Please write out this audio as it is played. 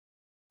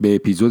به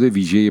اپیزود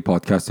ویژه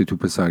پادکست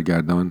توپ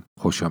سرگردان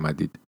خوش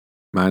آمدید.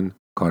 من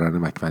کارن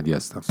مکوندی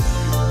هستم.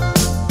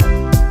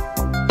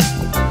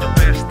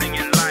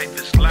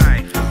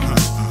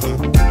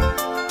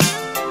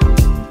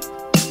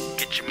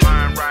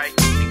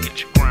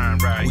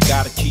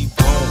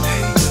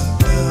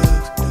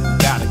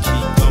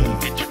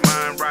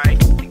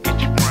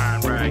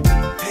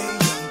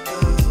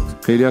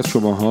 خیلی از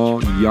شماها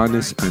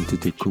یانس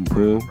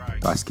انتتوکونمپو،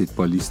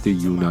 بسکتبالیست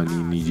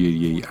یونانی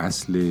نیجریه‌ای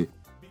اصل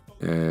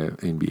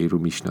NBA رو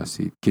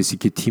میشناسید. کسی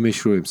که تیمش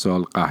رو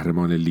امسال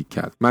قهرمان لیگ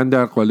کرد. من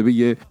در قالب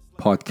یه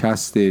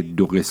پادکست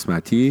 2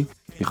 قسمتی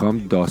میخوام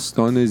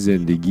داستان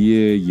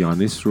زندگی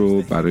یانس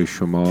رو برای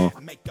شما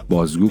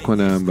بازگو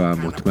کنم و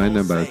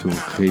مطمئنم براتون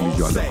خیلی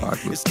جالب خواهد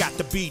بود.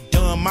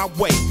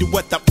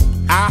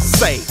 I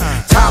say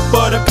top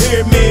of the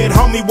pyramid,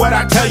 homie, what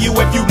I tell you,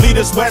 if you lead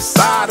us west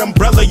side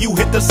umbrella, you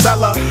hit the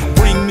cellar,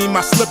 bring me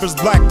my slippers,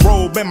 black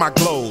robe and my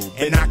globe,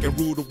 and I can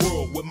rule the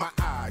world with my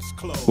eyes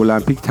closed.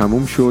 المپیک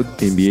تموم شد.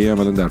 NBA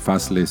اولا در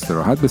فصل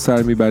استراحت به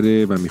سر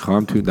میبره و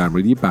میخوام تو در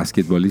مورد یه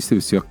بسکتبالیست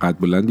بسیار قد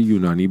بلند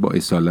یونانی با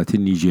اصالت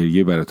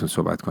نیجریه براتون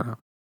صحبت کنم.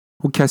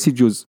 اون کسی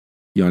جز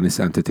یانس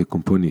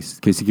انتتوکونمپو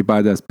نیست، کسی که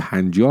بعد از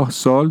 50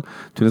 سال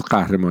تونست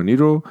قهرمانی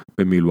رو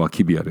به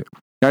میلواکی بیاره.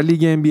 در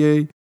لیگ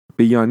NBA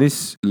به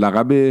یانس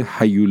لقب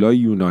هیولای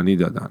یونانی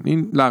دادن.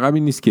 این لقبی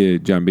نیست که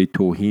جنبه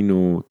توهین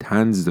و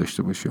طنز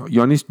داشته باشه.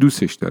 یانس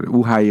دوستش داره.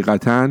 او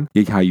حقیقتاً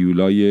یک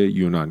هیولای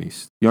یونانی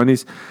است.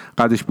 یانس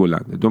قدش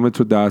بلنده، 2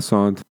 متر و 10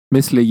 سانت،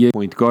 مثل یه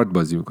پوینت گارد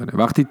بازی میکنه.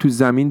 وقتی تو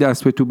زمین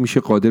دست به توپ میشه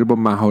قادر با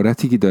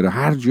مهارتی که داره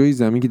هر جای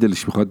زمین که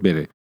دلش بخواد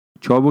بره.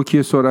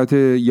 چابکی سرعت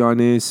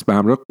یانس به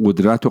همراه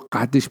قدرت و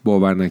قدش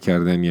باور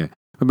نکردنیه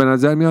و به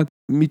نظر میاد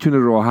میتونه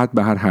راحت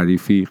به هر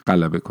حریفی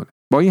غلبه کنه.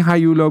 با این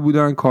هیولا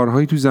بودن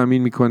کارهایی تو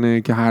زمین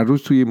میکنه که هر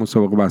روز توی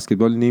مسابقه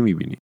بسکتبال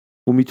نمیبینی.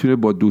 اون میتونه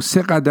با 2-3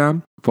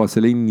 قدم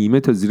فاصله نیمه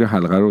تا زیر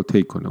حلقه رو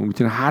طی کنه. اون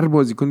میتونه هر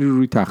بازیکنی رو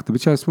روی تخته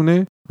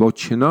بچسبونه و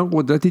چنان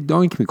قدرتی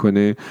دانک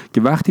میکنه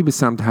که وقتی به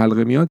سمت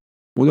حلقه میاد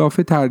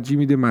مدافع ترجیح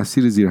میده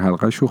مسیر زیر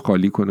حلقه‌ش رو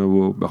خالی کنه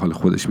و به حال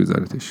خودش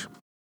بذارتش.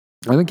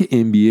 الان که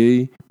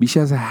NBA بیش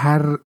از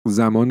هر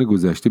زمان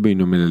گذشته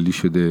بین‌المللی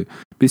شده،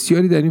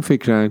 بسیاری در این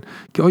فکرن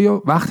که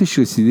آیا وقتش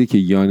رسیده که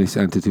یانس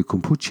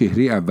انتتوکونمپو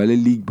چهره اول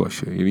لیگ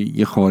باشه، یعنی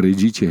یه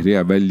خارجی چهره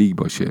اول لیگ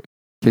باشه،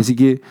 کسی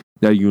که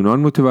در یونان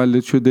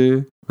متولد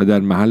شده و در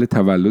محل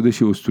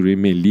تولدش اسطوره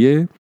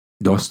ملیه.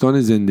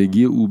 داستان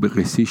زندگی او به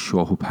قصه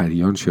شاه و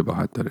پریان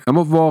شباهت داره،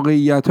 اما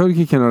واقعیت‌ها رو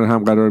که کنار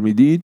هم قرار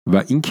میدید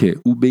و اینکه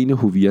او بین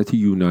هویت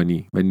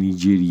یونانی و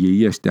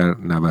نیجریه‌ایش در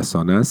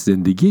نوسان است،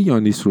 زندگی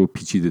یانس رو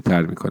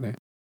پیچیده‌تر میکنه.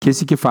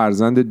 کسی که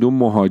فرزند 2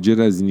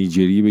 مهاجر از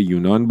نیجریه به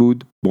یونان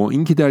بود، با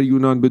اینکه در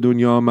یونان به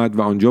دنیا آمد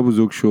و آنجا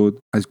بزرگ شد،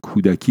 از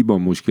کودکی با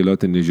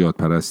مشکلات نژاد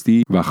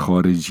پرستی و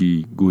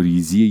خارجی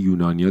گریزی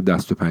یونانیا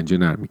دست و پنجه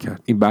نرم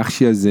می‌کرد. این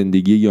بخشی از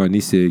زندگی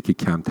یانسه که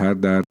کمتر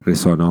در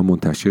رسانه‌ها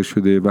منتشر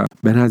شده و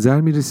به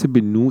نظر میرسه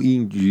به نوعی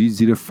اینجوری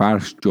زیر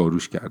فرش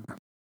جاروش کردن.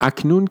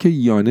 اکنون که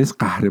یانس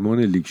قهرمان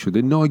لیگ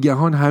شده،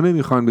 ناگهان همه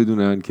میخوان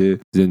بدونن که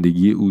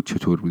زندگی او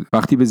چطور بوده.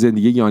 وقتی به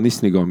زندگی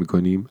یانس نگاه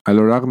میکنیم،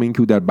 علیرغم اینکه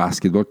او در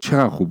بسکتبال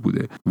چقدر خوب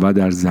بوده و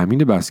در زمین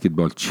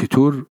بسکتبال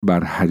چطور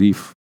بر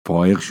حریف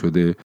فائق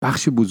شده،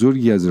 بخش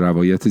بزرگی از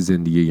روایت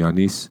زندگی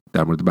یانس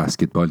در مورد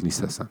بسکتبال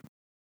نیست اصلا.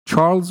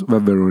 چارلز و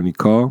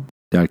ورونیکا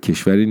در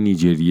کشور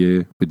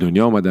نیجریه به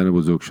دنیا آمدن و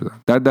بزرگ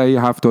شدن. در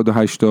دهه 70 و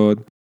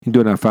 80 این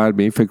 2 نفر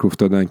به این فکر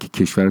افتادن که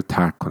کشور رو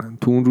ترک کنن.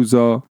 تو اون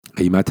روزا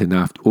قیمت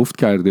نفت افت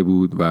کرده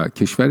بود و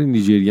کشور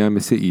نیجریه هم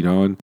مثل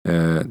ایران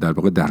در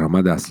واقع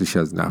درآمد اصلیش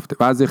از نفته.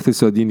 وضع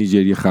اقتصادی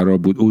نیجریه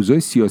خراب بود، اوضاع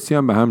سیاسی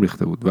هم به هم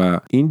ریخته بود و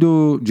این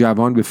 2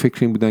 جوان به فکر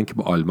این بودن که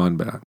به آلمان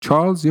برن.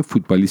 چارلز یه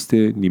فوتبالیست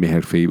نیمه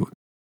حرفه‌ای بود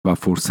و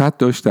فرصت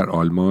داشت در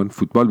آلمان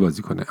فوتبال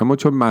بازی کنه، اما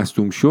چون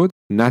مصدوم شد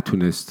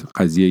نتونست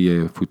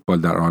قضیه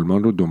فوتبال در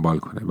آلمان رو دنبال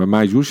کنه و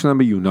مجبور شدن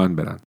به یونان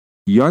برن.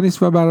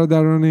 یانس و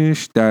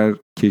برادرانش در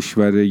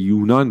کشور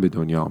یونان به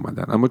دنیا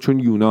آمدن، اما چون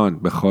یونان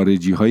به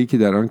خارجی هایی که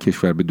در آن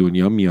کشور به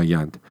دنیا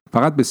میآیند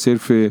فقط به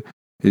صرف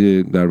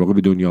در واقع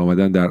به دنیا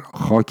آمدن در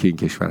خاک این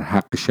کشور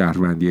حق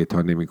شهروندی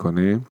اعطا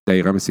نمیکنه،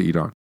 دقیقا مثل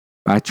ایران،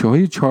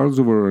 بچه‌های چارلز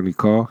و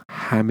ورونیکا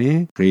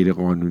همه غیر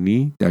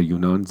قانونی در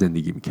یونان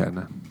زندگی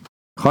میکردن.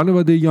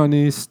 خانواده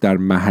یانس در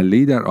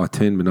محله‌ای در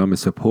آتن به نام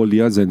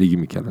سپولیا زندگی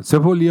میکردن.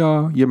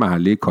 سپولیا یه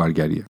محله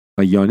کارگریه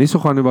و یانس و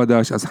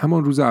خانواده‌اش از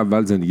همان روز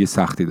اول زندگی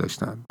سختی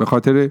داشتن. به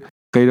خاطر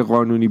غیر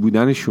قانونی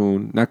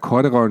بودنشون نه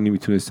کار قانونی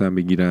میتونستن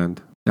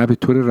بگیرند، نه به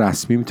طور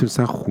رسمی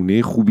میتونستن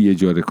خونه خوبی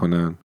اجاره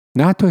کنن،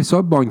 نه حتی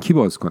حساب بانکی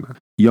باز کنن.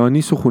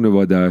 یانس و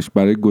خانواده‌اش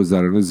برای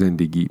گذران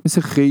زندگی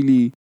مثل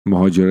خیلی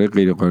مهاجرای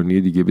غیر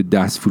قانونی دیگه به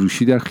دست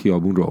فروشی در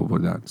خیابون راه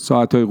آوردن.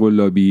 ساعت‌های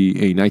قلابی،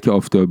 عینک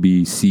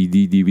آفتابی،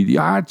 CD، DVD،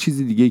 هر چیز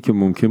دیگه‌ای که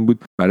ممکن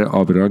بود برای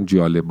آبران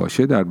جالب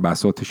باشه در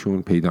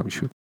بساطشون پیدا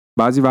میشد.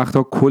 بعضی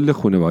وقتا کل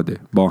خانواده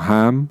با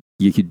هم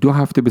 1-2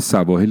 هفته به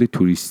سواحل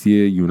توریستی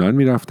یونان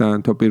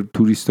میرفتن تا به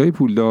توریستای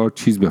پولدار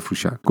چیز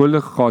بفروشن. کل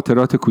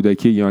خاطرات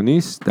کودکی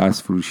یانیس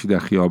دست فروشی در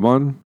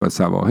خیابان و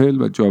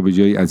سواحل و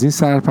جابجایی از این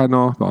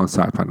سرپناه به آن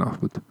سرپناه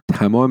بود.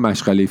 تمام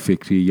مشغله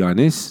فکری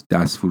یانیس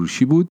دست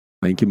فروشی بود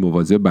و اینکه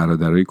مواظب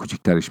برادرای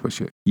کوچکترش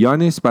باشه.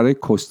 یانیس برای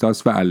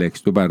کوستاس و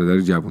الکس، 2 برادر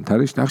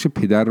جوانترش، نقش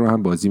پدر رو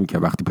هم بازی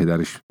میکرد وقتی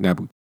پدرش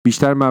نبود.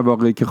 بیشتر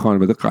مواقعی که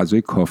خانواده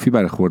غذای کافی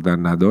برای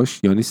خوردن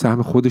نداشت، یانیس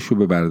سهم خودش رو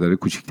به برادر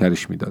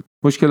کوچکترش میداد.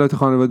 مشکلات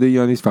خانواده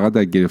یانیس فقط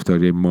در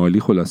گرفتاری مالی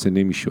خلاصه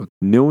نمیشد.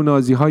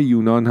 نئونازی‌های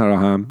یونان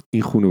هم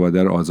این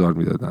خانواده رو آزار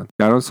میدادند.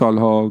 در آن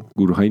سالها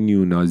گروه‌های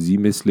نیونازی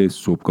مثل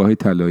صبحگاه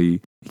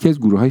طلایی یکی از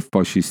گروه‌های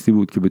فاشیستی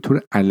بود که به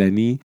طور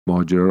علنی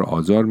مهاجرا رو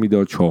آزار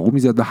میداد، چاقو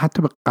میزد و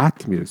حتی به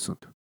قتل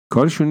میرسوند.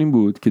 کارشون این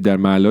بود که در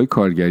محله‌های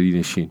کارگری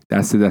نشین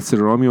دست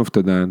راه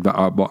میافتادن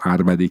و با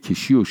عربده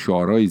کشی و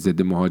شعارهای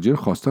ضد مهاجر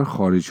خواستار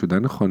خارج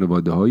شدن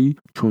خانواده‌هایی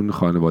چون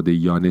خانواده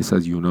یانیس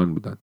از یونان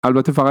بودند.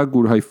 البته فقط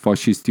گروه‌های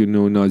فاشیستی و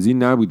نئونازی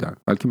نبودند،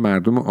 بلکه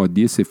مردم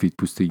عادی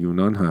سفیدپوست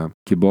یونان هم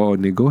که با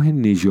نگاه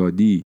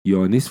نژادی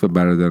یانیس و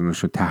برادرانش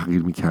رو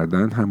تحقیر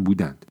می‌کردند هم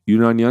بودند.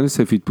 یونانیان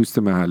سفیدپوست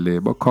محله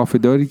با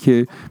کافه‌داری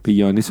که به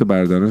یانیس و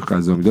برادرانش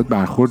غذا میداد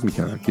برخورد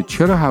می‌کردند که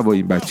چرا هوای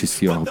این بچه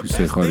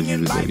سیاه‌پوست خارجی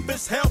رو داری؟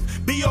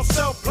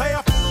 Yourself,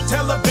 player.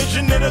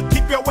 Television, it'll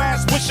keep your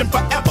ass wishing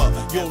forever.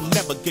 You'll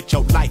never get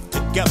your life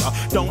together.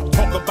 Don't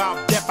talk about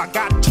death. I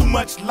got too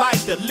much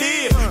life to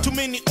live. Too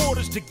many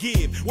orders to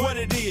give. What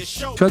it is,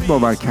 show. شاید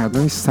باور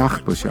کردنش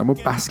سخت باشه، اما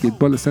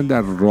بسکتبال اصلا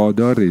در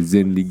رادار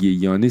زندگی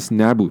یانیس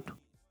نبود.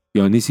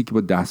 یانیسی که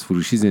با دست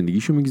فروشی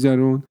زندگیشو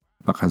میگذرون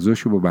و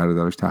غذاشو با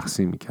برادرش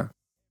تقسیم میکرد.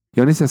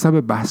 یانیس اصلا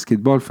به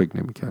بسکتبال فکر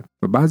نمیکرد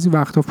و بعضی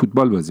وقتا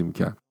فوتبال بازی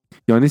میکرد.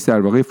 یانیس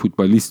در واقع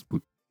فوتبالیست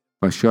بود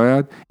و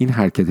شاید این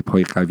حرکت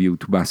پای قوی او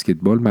تو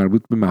بسکتبال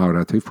مربوط به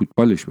مهارت‌های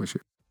فوتبالش باشه.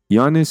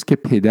 یانیس که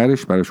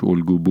پدرش براش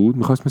الگو بود،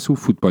 می‌خواست مثل او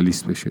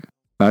فوتبالیست بشه.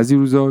 بعضی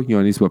روزا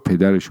یانیس با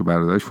پدرش و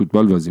برادرش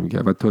فوتبال بازی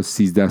می‌کرد و تا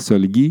 13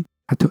 سالگی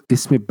حتی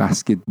اسم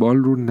بسکتبال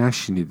رو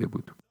نشنیده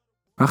بود.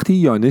 وقتی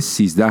یانیس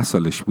 13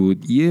 سالش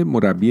بود، یه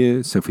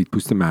مربی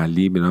سفیدپوست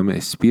محلی به نام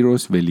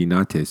اسپیروس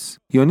ولیناتس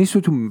یانیس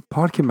رو تو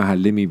پارک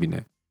محله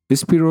می‌بینه.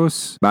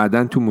 اسپیروس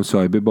بعداً تو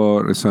مصاحبه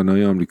با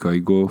رسانه‌های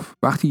آمریکایی گفت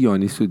وقتی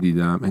یانیس رو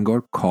دیدم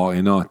انگار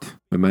کائنات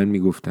به من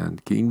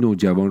میگفتند که این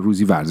نوجوان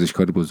روزی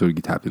ورزشکار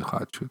بزرگی تبدیل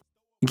خواهد شد.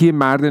 اینکه یه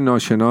مرد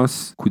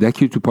ناشناس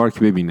کودکی رو تو پارک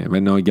ببینه و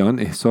ناگهان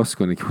احساس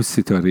کنه که اون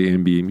ستاره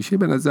NBA میشه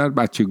به نظر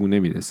بچگونه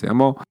میرسه،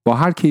 اما با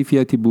هر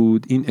کیفیتی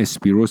بود این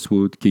اسپیروس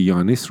بود که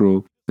یانیس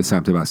رو به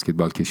سمت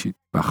بسکتبال کشید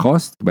و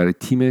خواست برای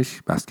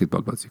تیمش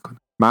بسکتبال بازی کنه.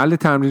 محل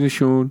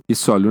تمرینشون یه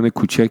سالن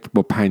کوچک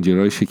با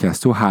پنجره‌های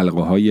شکسته و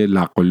حلقه‌های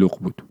لق و لق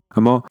بود.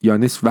 اما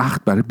یانیس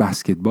وقت برای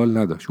بسکتبال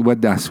نداشت. او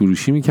باید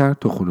دستفروشی میکرد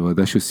تا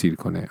خانواده‌اش رو سیر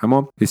کنه.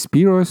 اما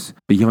اسپیروس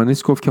به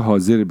یانیس گفت که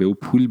حاضر به او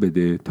پول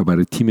بده تا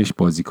برای تیمش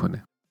بازی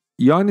کنه.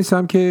 یانیس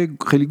هم که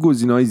خیلی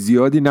گزینه‌های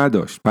زیادی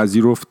نداشت،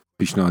 پذیرفت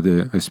پیشنهاد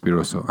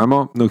اسپیروسو.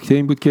 اما نکته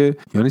این بود که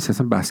یانیس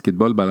اصلا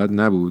بسکتبال بلد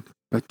نبود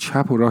و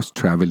چپ و راست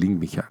ترافلینگ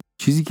میکرد.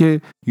 چیزی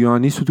که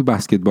یانیس رو تو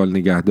بسکتبال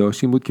نگه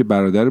داشت این بود که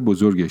برادر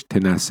بزرگش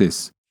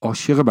تنسس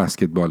عاشق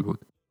بسکتبال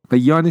بود و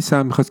یانیس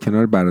هم میخواست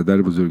کنار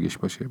برادر بزرگش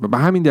باشه و به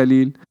همین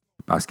دلیل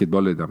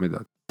بسکتبال ادامه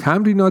داد.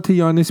 تمرینات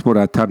یانیس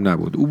مرتب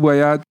نبود. او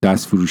باید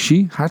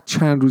دستفروشی هر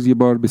چند روز یه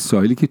بار به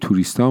ساحلی که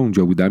توریستا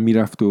اونجا بودن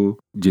میرفت و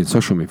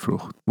جنساشو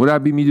میفروخت.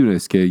 مربی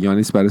میدونست که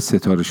یانیس برای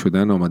ستاره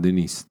شدن آماده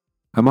نیست.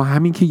 اما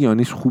همین که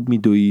یانیس خوب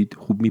میدوید،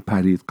 خوب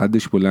میپرید،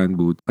 قدش بلند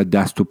بود و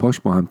دست و پاش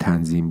با هم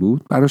تنظیم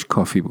بود، براش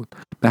کافی بود.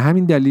 به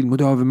همین دلیل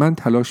مداوما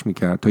تلاش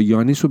میکرد تا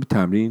یانیس رو به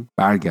تمرین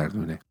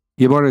برگردونه.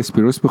 یه بار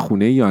اسپیروس به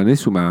خونه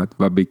یانیس اومد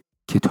و به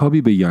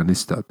کتابی به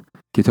یانیس داد.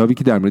 کتابی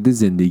که در مورد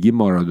زندگی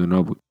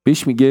مارادونا بود.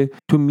 بهش میگه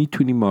تو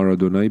میتونی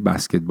مارادونای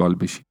بسکتبال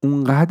بشی.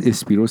 اونقدر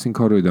اسپیروس این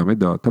کار رو ادامه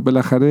داد تا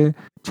بالاخره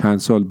چند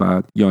سال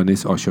بعد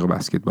یانیس عاشق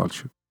بسکتبال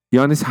شد.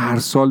 یانیس هر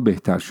سال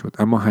بهتر شد،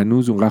 اما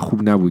هنوز اونقدر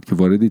خوب نبود که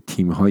وارد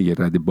تیم‌های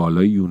رد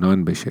بالای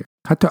یونان بشه.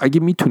 حتی اگه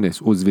میتونست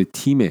عضو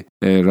تیم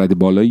رد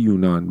بالای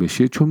یونان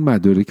بشه، چون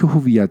مدارک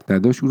هویت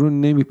نداشت او رو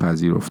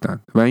نمیپذیرفتن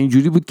و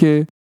اینجوری بود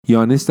که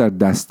یانیس در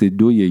دسته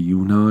 2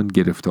 یونان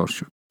گرفتار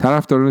شد.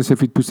 طرفداران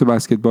سفیدپوست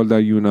بسکتبال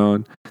در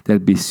یونان در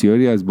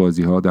بسیاری از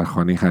بازی‌ها در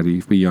خانه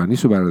حریف به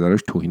یانیس و برادرش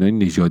توهینای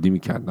نژادی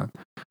می‌کردند.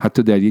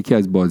 حتی در یکی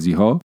از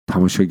بازی‌ها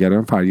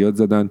تماشاگران فریاد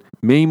زدند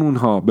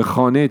میمون‌ها به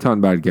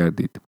خانه‌تان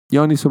برگردید.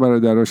 یانیس و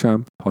برادرش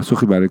هم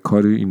پاسخی برای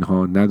کار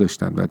اینها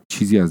نداشتند و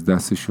چیزی از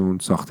دستشون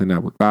ساخته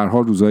نبود. به هر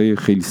حال روزای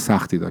خیلی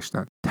سختی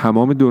داشتند.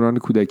 تمام دوران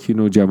کودکی و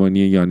نوجوانی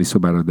یانیس و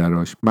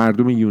برادرش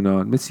مردم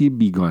یونان مثل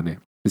بیگانه،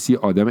 مثل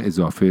آدم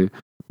اضافه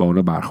با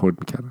اونا برخورد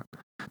می‌کردند.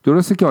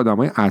 درسته که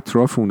آدمای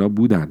اطراف اونا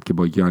بودند که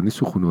با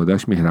یانیس و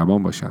خانواده‌اش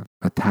مهربان باشن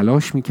و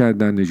تلاش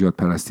می‌کردن نجات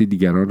پرستی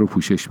دیگران رو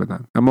پوشش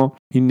بدن، اما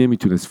این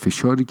نمیتونست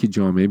فشاری که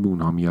جامعه به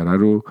اونها میاره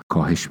رو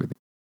کاهش بده.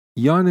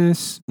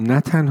 یانیس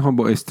نه تنها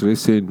با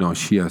استرس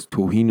ناشی از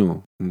توهین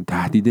و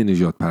تهدید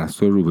نجات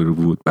پرستا روبرو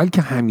بود،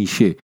 بلکه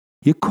همیشه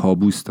یک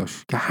کابوس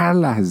داشت که هر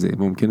لحظه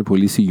ممکنه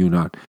پلیس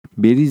یونان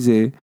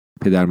بریزه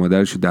پدر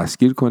مادرش رو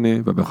دستگیر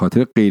کنه و به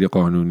خاطر غیر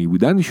قانونی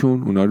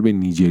بودنشون اونا رو به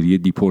نیجریه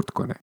دیپورت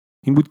کنه.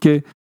 این بود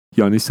که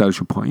یانیس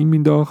سرشو پایین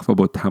مینداخت و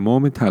با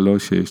تمام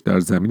تلاشش در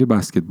زمین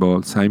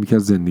بسکتبال سعی میکرد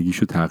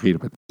زندگیشو تغییر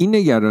بده. این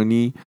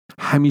نگرانی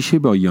همیشه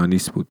با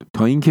یانیس بود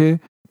تا اینکه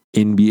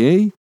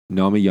NBA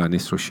نام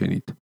یانیس رو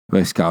شنید و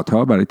اسکاوت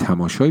ها برای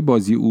تماشای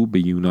بازی او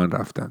به یونان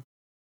رفتن.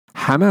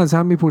 همه از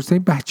هم میپرسن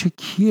این بچه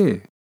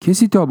کیه؟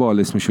 کسی تا به حال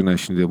اسمشو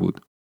نشنیده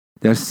بود.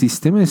 در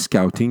سیستم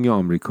اسکاوتینگ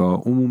آمریکا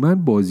عموماً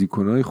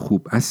بازیکن‌های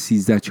خوب از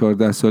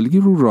 13-14 سالگی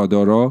رو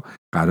رادارا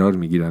قرار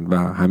میگیرن و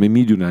همه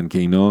میدونن که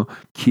اینا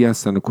کی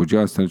هستن و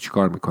کجا هستن و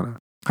چیکار میکنن.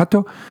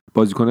 حتی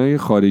بازیکن‌های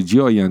خارجی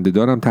آینده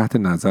دارم تحت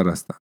نظر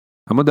هستن.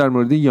 اما در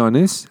مورد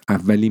یانس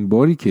اولین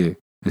باری که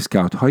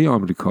اسکاوت‌های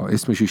آمریکا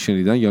اسمشو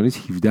شنیدن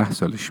یانس 17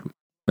 سالش بود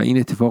و این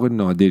اتفاق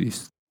نادری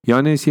است.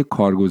 یانس یک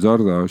کارگزار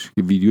داشت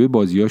که ویدیوی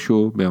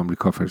بازیاشو به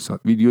آمریکا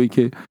فرستاد. ویدیویی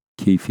که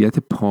کیفیت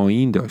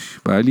پایین داشت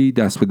ولی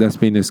دست به دست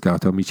بین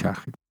اسکاوت‌ها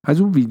میچرخید.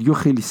 از اون ویدیو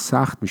خیلی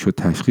سخت میشد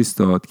تشخیص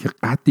داد که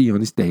قد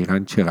یانس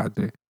دقیقاً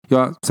چقدره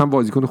یا مثلا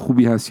بازیکن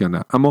خوبی هست یا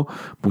نه، اما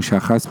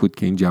مشخص بود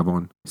که این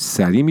جوان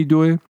سریع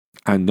میدوه،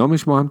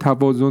 اندامش با هم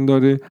توازن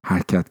داره،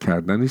 حرکت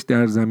کردنش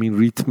در زمین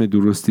ریتم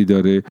درستی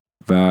داره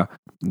و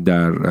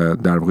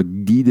در واقع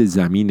دید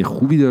زمین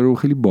خوبی داره و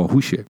خیلی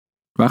باهوشه.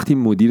 وقتی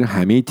مدیر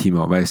همه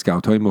تیم‌ها و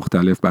اسکاوت‌های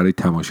مختلف برای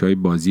تماشای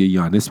بازی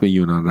یانس به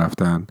یونان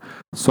رفتن،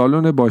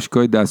 سالن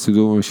باشگاه دست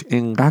دومش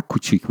انقدر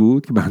کوچیک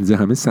بود که بنزه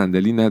همه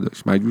صندلی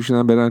نداشت. مجبور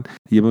شدن برن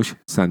یه مش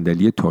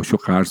صندلی تاشو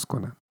قرض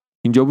کنن.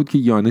 اینجا بود که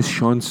یانس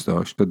شانس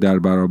داشت تا در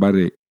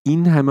برابر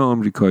این همه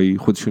آمریکایی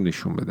خودشو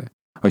نشون بده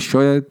و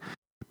شاید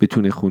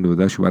بتونه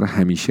خانواده‌شو برای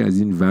همیشه از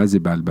این وضع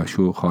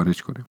بلبشو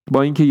خارج کنه.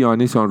 با اینکه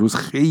یانس آن روز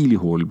خیلی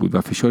هول بود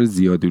و فشار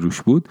زیادی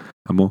روش بود،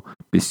 اما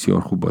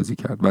بسیار خوب بازی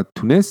کرد و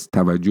تونست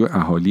توجه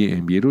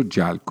اهالی NBA رو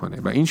جلب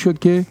کنه و این شد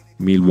که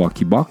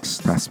میلواکی باکس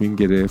تصمیم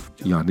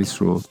گرفت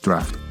یانس رو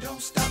درافت.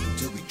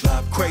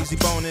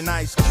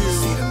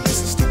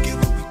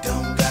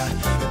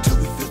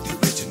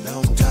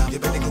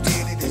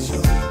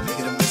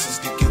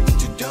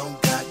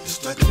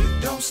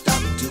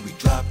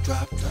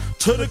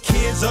 To the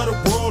kids of the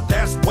world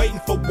that's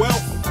waiting for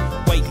wealth,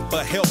 waiting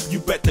for help, you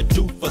better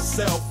do for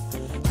self.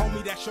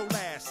 Homie, that's your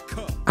last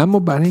cup. اما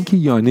برای اینکه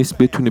یانس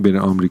بتونه بره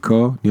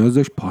آمریکا نیاز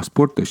داشت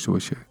پاسپورت داشته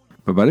باشه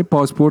و برای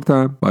پاسپورت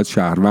هم باید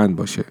شهروند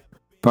باشه.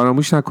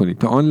 فراموش نکنید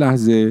تا آن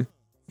لحظه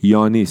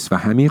یانس و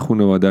همه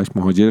خانواده‌اش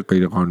مهاجر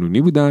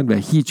غیرقانونی بودند و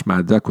هیچ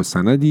مدرک و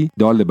سندی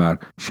دال بر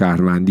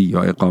شهروندی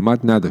یا اقامت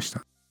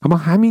نداشتند. اما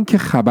همین که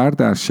خبر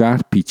در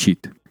شهر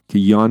پیچید که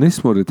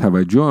یانس مورد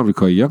توجه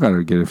آمریکایی‌ها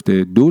قرار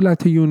گرفته،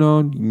 دولت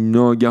یونان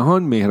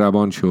ناگهان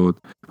مهربان شد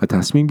و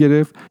تصمیم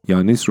گرفت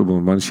یانس رو به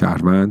عنوان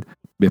شهروند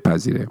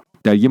بپذیره.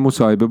 در یک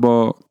مصاحبه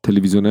با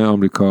تلویزیون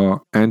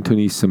آمریکا،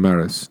 آنتونی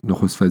سمارس،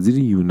 نخست وزیر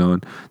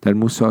یونان، در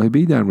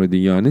مصاحبه‌ای در مورد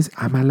یانس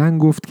عملاً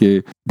گفت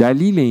که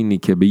دلیل اینی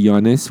که به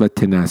یانس و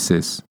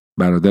تنسس،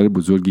 برادر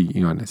بزرگ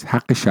یانس،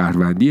 حق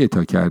شهروندی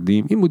اعطا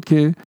کردیم این بود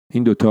که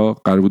این دوتا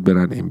قرار بود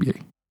برن NBA.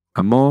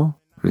 اما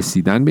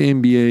رسیدن به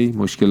NBA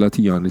مشکلات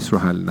یانس رو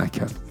حل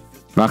نکرد.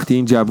 وقتی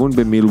این جوان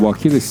به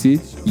میلواکی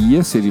رسید،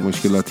 یه سری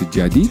مشکلات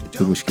جدید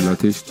به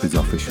مشکلاتش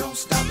اضافه شد.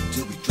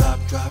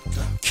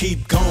 Keep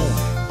going,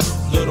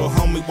 little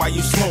homie, why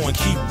you slowing?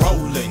 Keep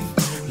rolling,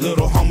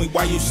 little homie,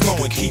 why you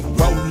slowing? Keep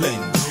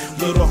rolling,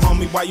 little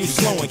homie, why you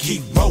slowing?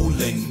 Keep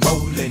rolling,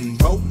 rolling,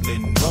 rolling.